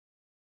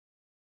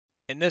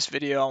In this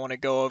video, I want to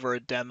go over a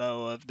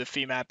demo of the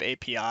Femap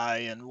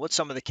API and what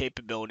some of the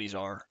capabilities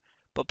are.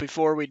 But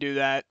before we do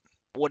that,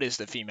 what is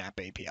the Femap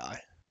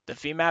API? The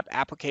Femap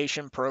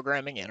Application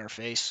Programming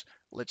Interface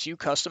lets you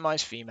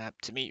customize Femap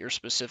to meet your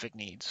specific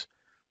needs.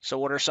 So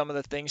what are some of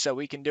the things that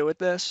we can do with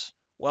this?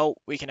 Well,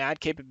 we can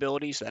add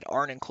capabilities that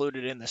aren't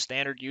included in the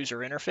standard user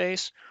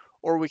interface,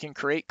 or we can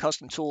create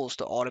custom tools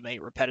to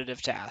automate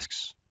repetitive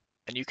tasks.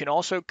 And you can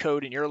also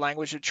code in your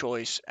language of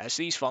choice, as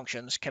these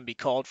functions can be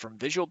called from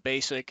Visual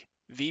Basic,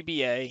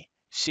 VBA,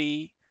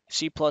 C,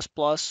 C++,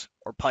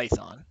 or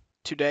Python.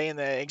 Today in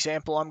the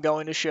example I'm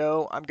going to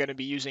show, I'm going to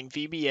be using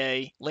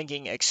VBA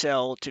linking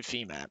Excel to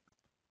Femap.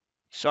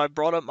 So I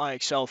brought up my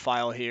Excel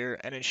file here,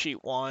 and in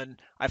sheet 1,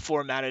 I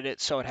formatted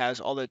it so it has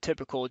all the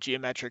typical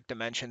geometric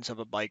dimensions of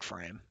a bike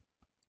frame.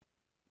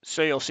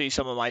 So you'll see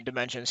some of my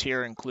dimensions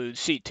here include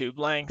seat tube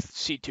length,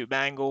 seat tube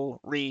angle,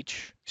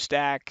 reach,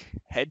 stack,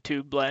 head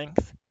tube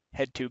length,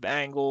 head tube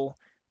angle,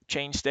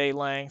 chainstay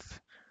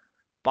length,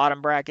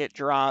 bottom bracket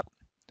drop,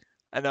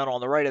 and then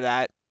on the right of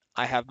that,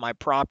 I have my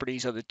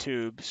properties of the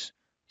tubes.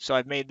 So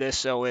I've made this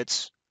so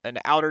it's an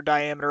outer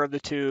diameter of the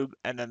tube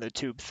and then the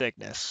tube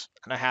thickness.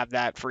 And I have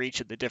that for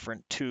each of the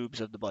different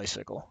tubes of the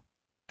bicycle.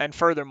 And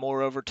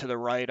furthermore, over to the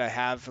right, I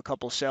have a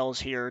couple cells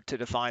here to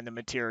define the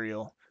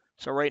material.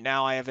 So right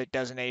now I have it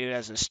designated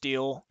as a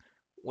steel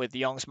with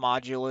Young's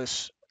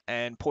modulus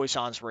and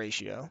Poisson's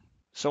ratio.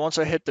 So once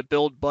I hit the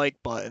build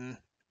bike button,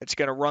 it's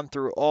going to run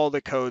through all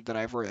the code that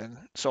I've written.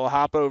 So I'll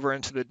hop over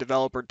into the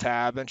developer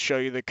tab and show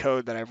you the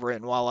code that I've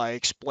written while I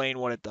explain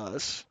what it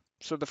does.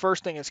 So the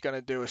first thing it's going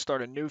to do is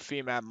start a new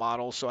Femap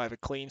model so I have a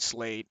clean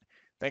slate,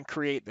 then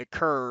create the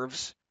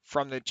curves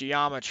from the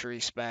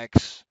geometry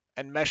specs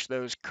and mesh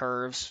those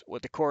curves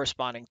with the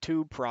corresponding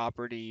tube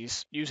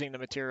properties using the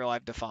material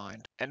I've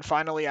defined. And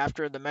finally,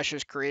 after the mesh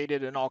is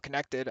created and all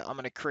connected, I'm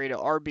going to create a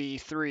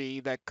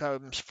RB3 that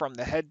comes from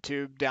the head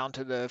tube down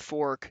to the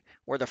fork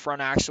where the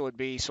front axle would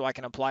be so I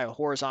can apply a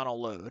horizontal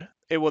load.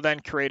 It will then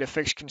create a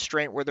fixed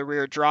constraint where the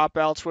rear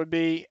dropouts would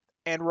be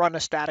and run a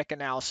static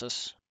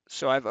analysis.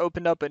 So I've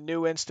opened up a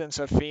new instance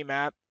of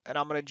Femap, and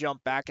I'm going to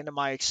jump back into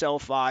my Excel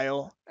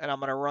file and I'm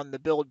going to run the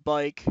build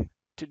bike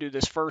to do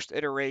this first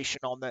iteration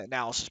on the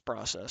analysis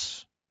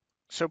process.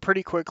 So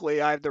pretty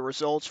quickly I have the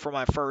results for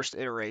my first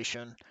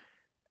iteration,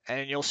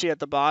 and you'll see at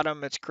the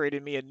bottom it's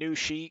created me a new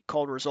sheet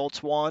called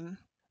results 1,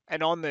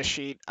 and on this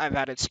sheet I've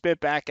had it spit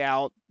back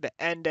out the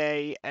end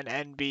A and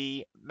end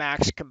B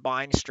max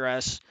combined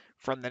stress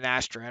from the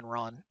Nastran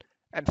run.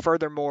 And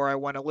furthermore, I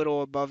went a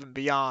little above and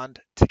beyond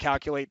to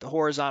calculate the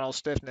horizontal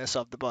stiffness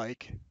of the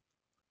bike.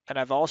 And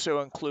I've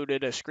also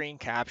included a screen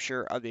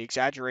capture of the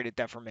exaggerated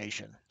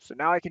deformation. So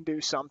now I can do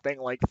something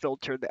like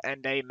filter the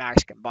end A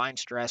max combined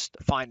stress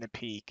to find the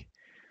peak.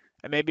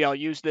 And maybe I'll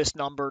use this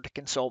number to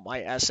consult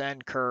my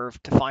SN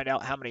curve to find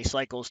out how many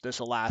cycles this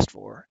will last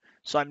for.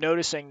 So I'm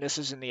noticing this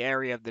is in the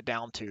area of the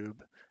down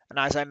tube. And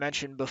as I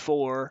mentioned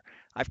before,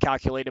 I've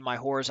calculated my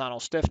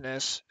horizontal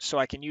stiffness so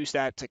I can use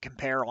that to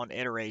compare on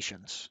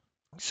iterations.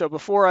 So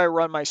before I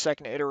run my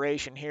second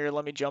iteration here,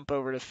 let me jump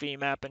over to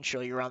Femap and show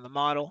you around the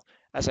model.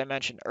 As I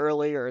mentioned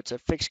earlier, it's a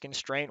fixed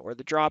constraint where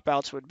the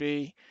dropouts would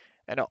be,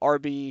 and an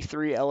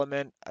RB3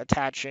 element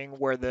attaching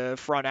where the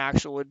front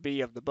axle would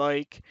be of the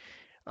bike,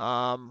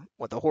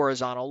 with a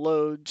horizontal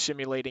load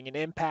simulating an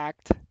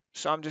impact.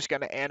 So I'm just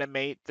going to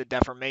animate the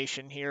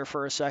deformation here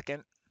for a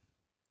second.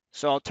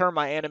 So I'll turn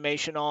my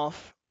animation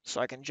off so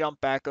I can jump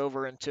back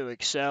over into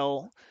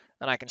Excel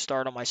and I can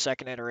start on my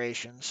second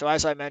iteration. So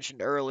as I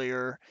mentioned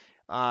earlier,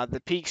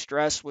 the peak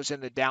stress was in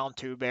the down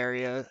tube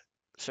area.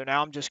 So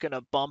now I'm just going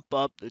to bump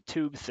up the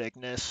tube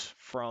thickness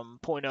from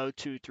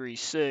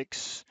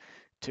 0.0236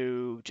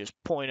 to just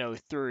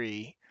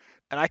 0.03.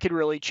 And I could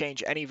really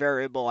change any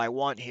variable I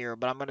want here,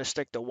 but I'm going to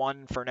stick to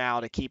 1 for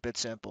now to keep it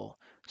simple.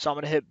 So I'm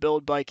going to hit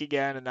build bike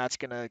again, and that's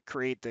going to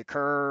create the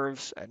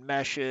curves and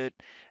mesh it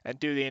and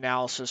do the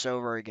analysis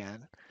over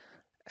again.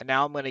 And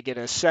now I'm going to get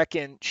a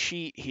second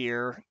sheet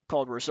here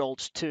called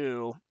results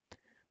 2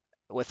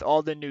 with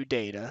all the new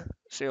data.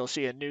 So you'll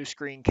see a new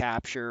screen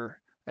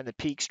capture and the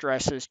peak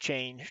stress has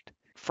changed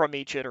from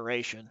each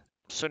iteration.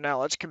 So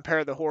now let's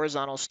compare the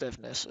horizontal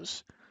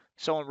stiffnesses.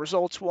 So in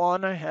results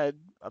 1, I had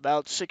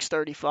about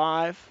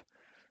 635.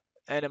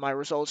 And in my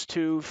results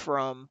 2,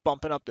 from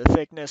bumping up the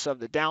thickness of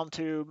the down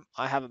tube,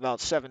 I have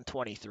about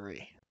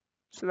 723.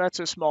 So that's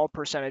a small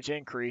percentage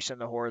increase in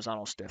the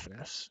horizontal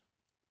stiffness.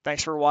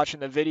 Thanks for watching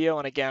the video,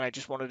 and again, I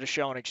just wanted to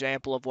show an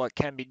example of what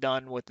can be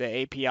done with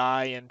the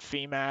API and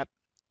Femap.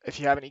 If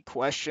you have any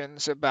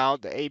questions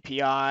about the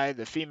API,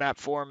 the Femap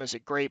forum is a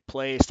great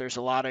place. There's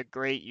a lot of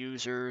great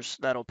users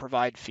that'll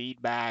provide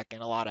feedback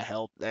and a lot of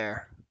help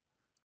there.